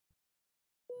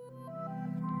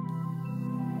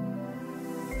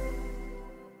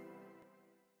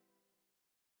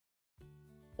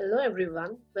Hello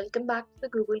everyone, welcome back to the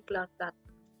Google Cloud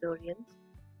Platform tutorials.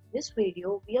 In this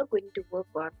video, we are going to work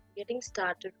on getting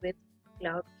started with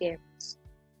Cloud KMS.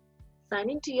 Sign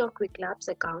into your Quick Labs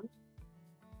account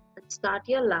and start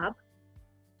your lab.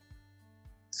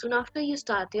 Soon after you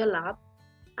start your lab,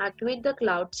 activate the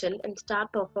Cloud shell and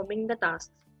start performing the tasks.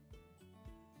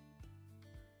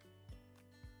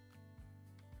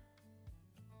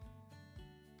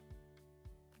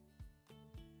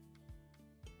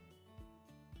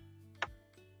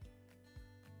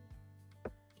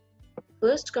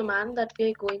 First command that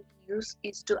we are going to use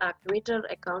is to activate our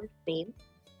account name.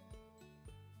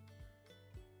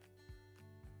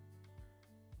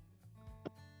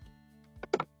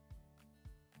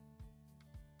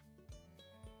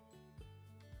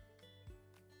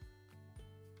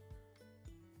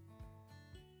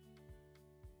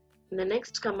 The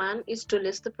next command is to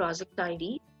list the project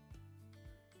ID.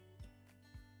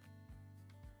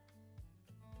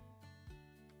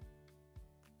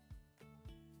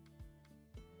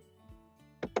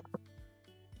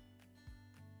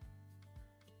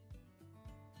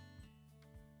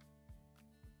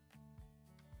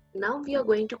 Now we are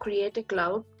going to create a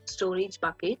cloud storage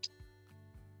bucket,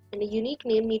 and a unique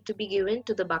name needs to be given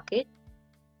to the bucket.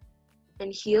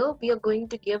 And here we are going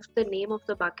to give the name of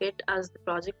the bucket as the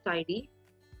project ID.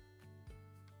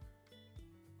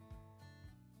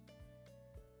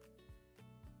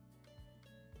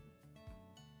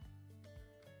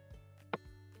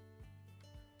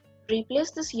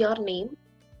 Replace this your name,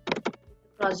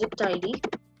 project ID,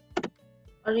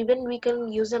 or even we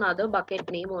can use another bucket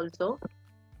name also.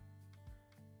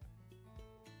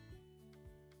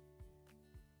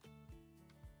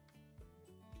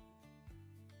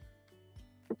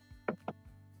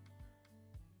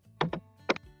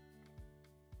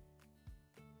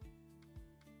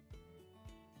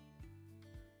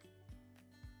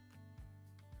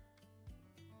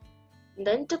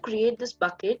 Then to create this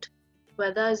bucket,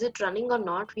 whether is it running or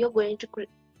not, we are going to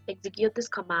execute this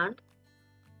command.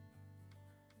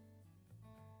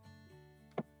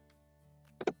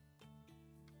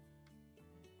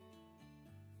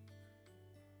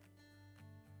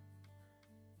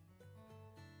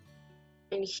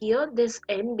 And here this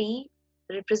MB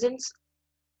represents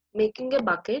making a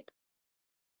bucket,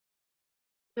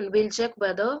 and we'll check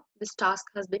whether this task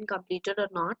has been completed or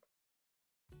not.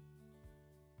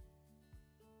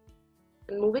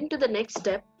 And moving to the next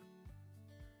step,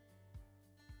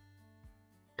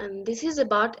 and this is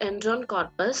about Enron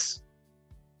Corpus.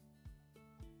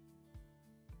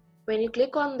 When you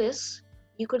click on this,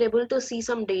 you could able to see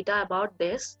some data about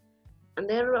this, and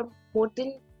there are more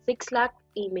than 6 lakh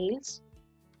emails.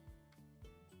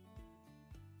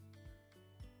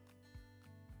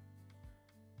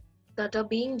 That are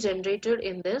being generated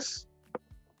in this.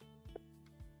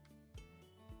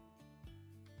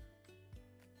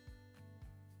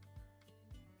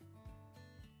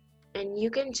 And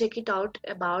you can check it out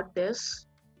about this.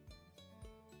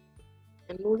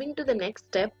 And moving to the next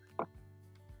step,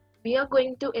 we are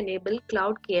going to enable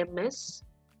Cloud KMS.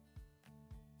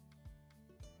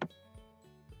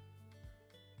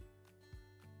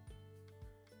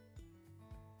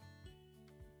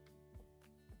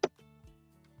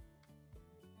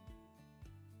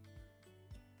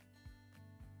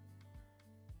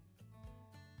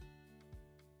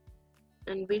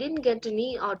 And we didn't get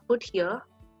any output here,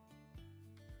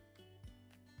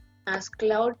 as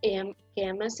Cloud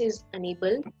KMS is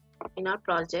enabled in our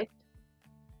project.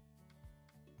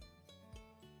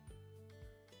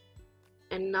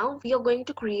 And now we are going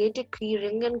to create a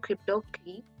keyring and crypto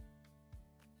key.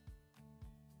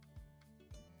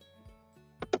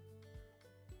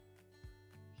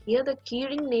 Here the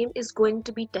keyring name is going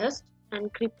to be test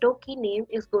and crypto key name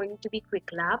is going to be quick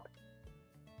lab.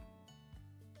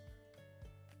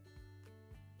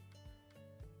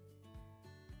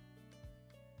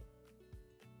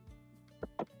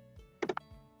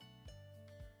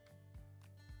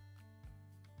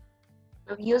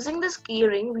 Now using this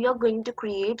keyring, we are going to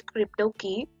create crypto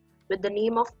key with the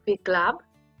name of quick lab.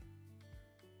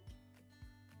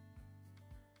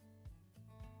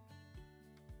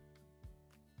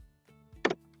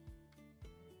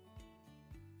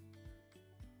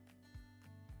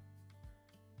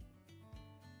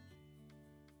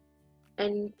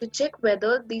 And to check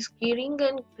whether these keyring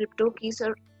and crypto keys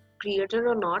are created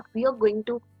or not, we are going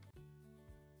to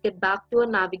get back to a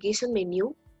navigation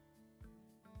menu.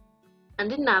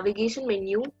 And in navigation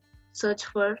menu, search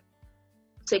for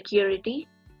security.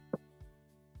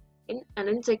 And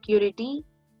in security,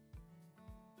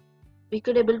 we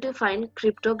could able to find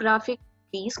cryptographic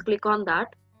keys. Click on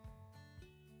that.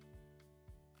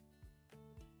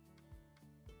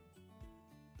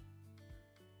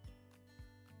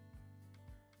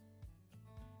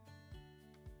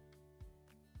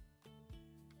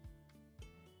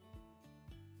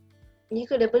 You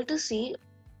could able to see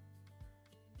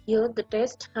here the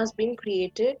test has been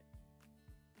created,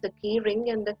 the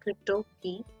keyring and the crypto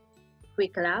key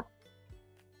quick lab,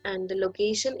 and the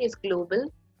location is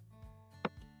global.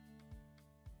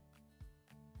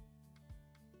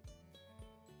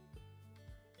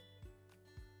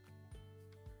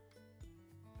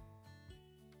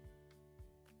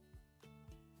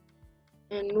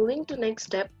 And moving to next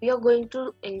step, we are going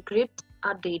to encrypt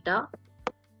our data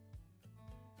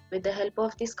with the help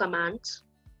of these commands.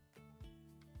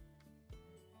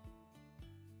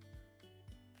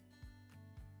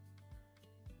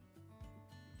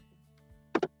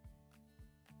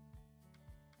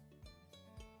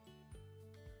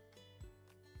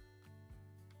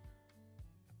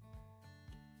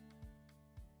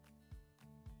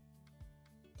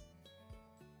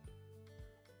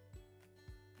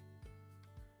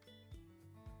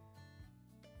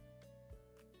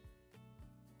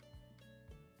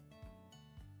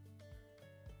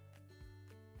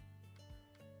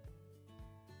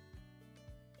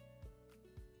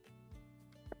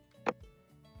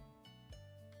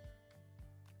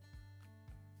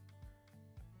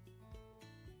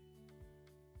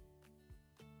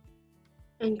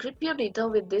 Encrypt your data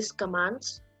with these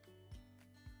commands.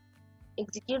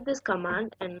 Execute this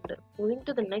command and moving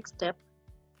to the next step.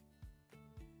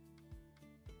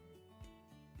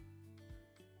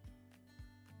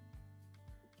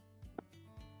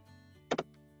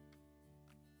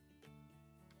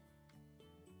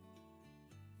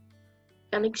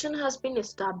 Connection has been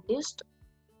established.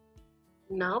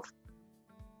 Now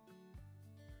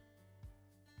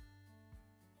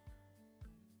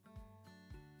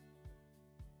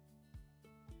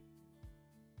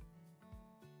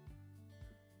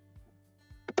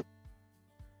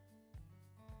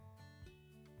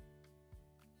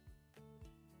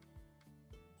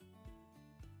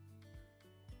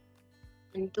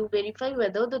and to verify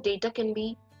whether the data can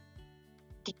be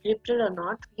decrypted or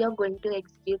not, we are going to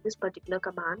execute this particular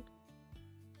command.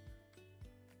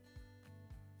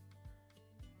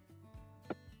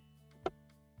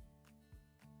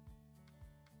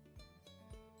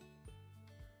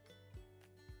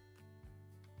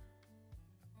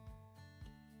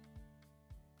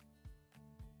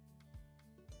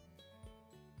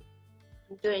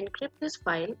 And to encrypt this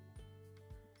file,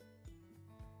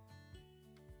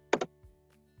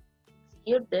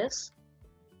 execute this,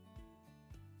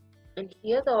 and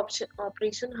here the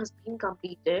operation has been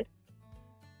completed.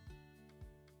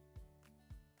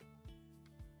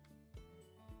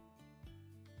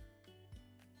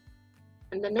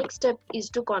 And the next step is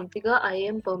to configure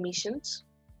IAM permissions.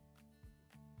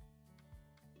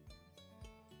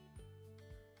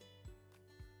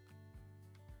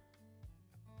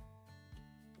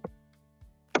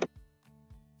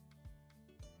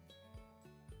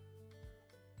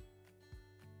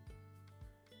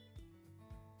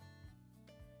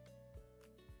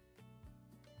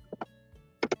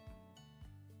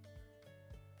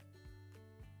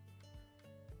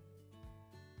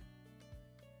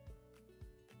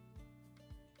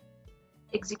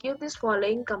 Execute these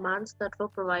following commands that were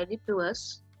provided to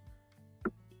us.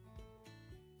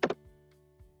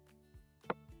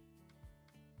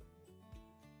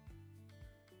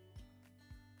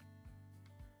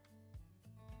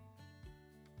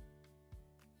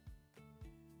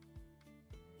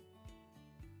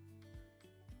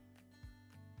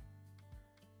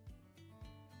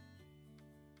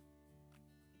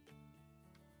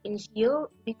 In here,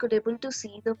 we could able to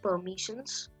see the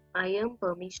permissions, IAM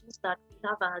permissions that we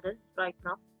have added right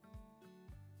now.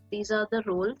 These are the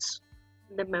roles,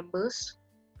 the members.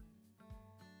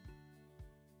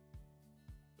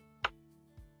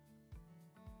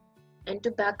 And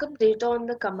to backup data on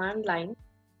the command line,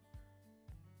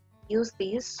 use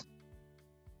these.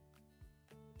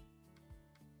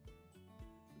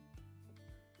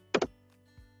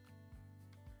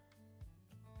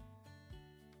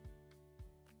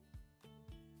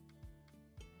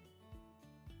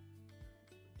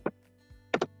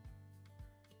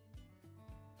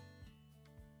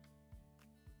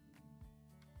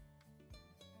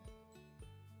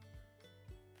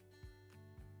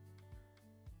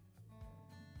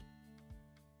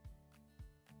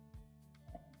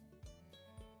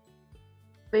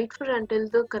 Wait for until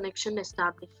the connection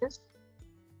establishes.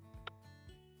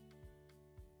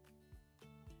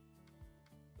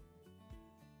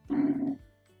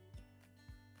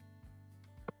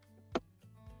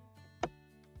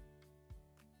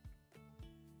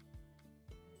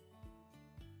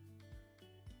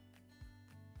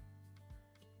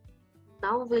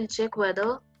 Now we'll check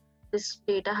whether this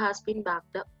data has been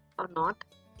backed up or not.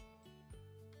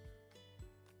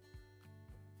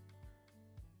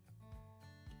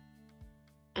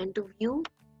 And to view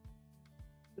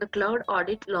the cloud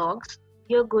audit logs,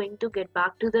 we are going to get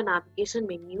back to the navigation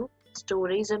menu,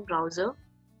 storage and browser.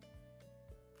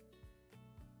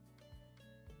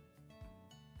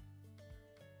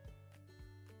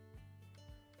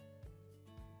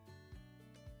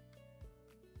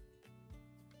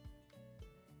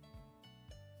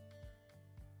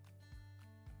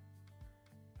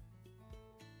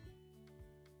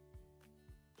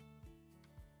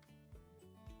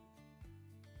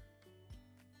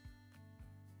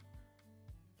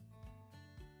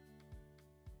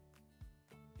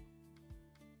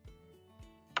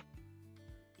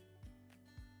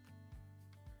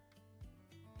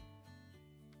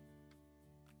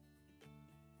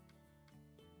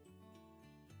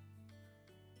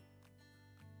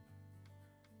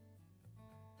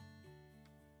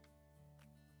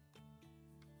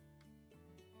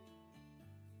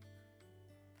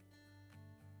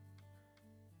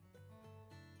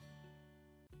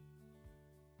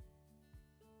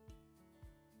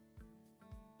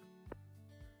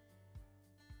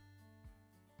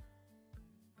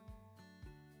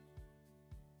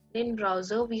 In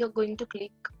browser, we are going to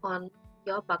click on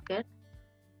your bucket.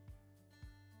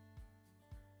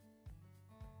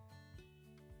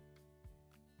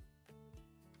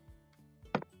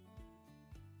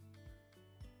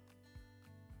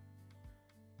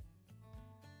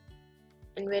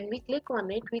 And when we click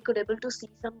on it, we could able to see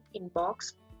some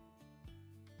inbox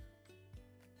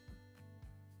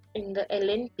in the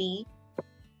LNP.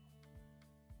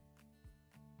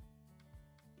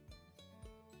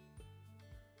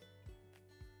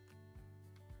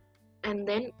 And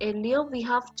then earlier we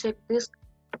have checked this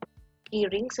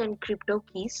keyrings and crypto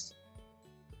keys.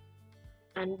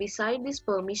 And beside these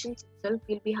permissions itself,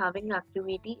 we'll be having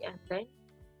activity, and then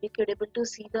we could able to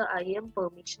see the IAM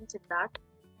permissions in that.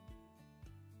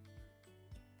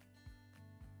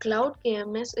 Cloud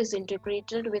KMS is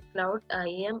integrated with Cloud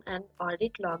IAM and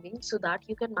audit logging so that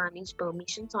you can manage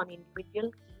permissions on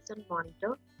individual keys and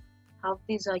monitor how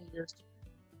these are used.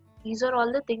 These are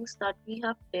all the things that we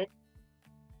have did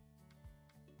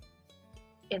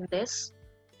in this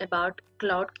about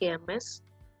Cloud KMS.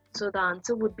 So the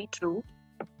answer would be true.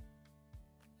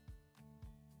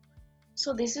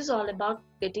 So this is all about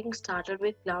getting started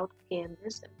with Cloud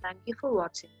KMS, and thank you for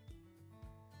watching.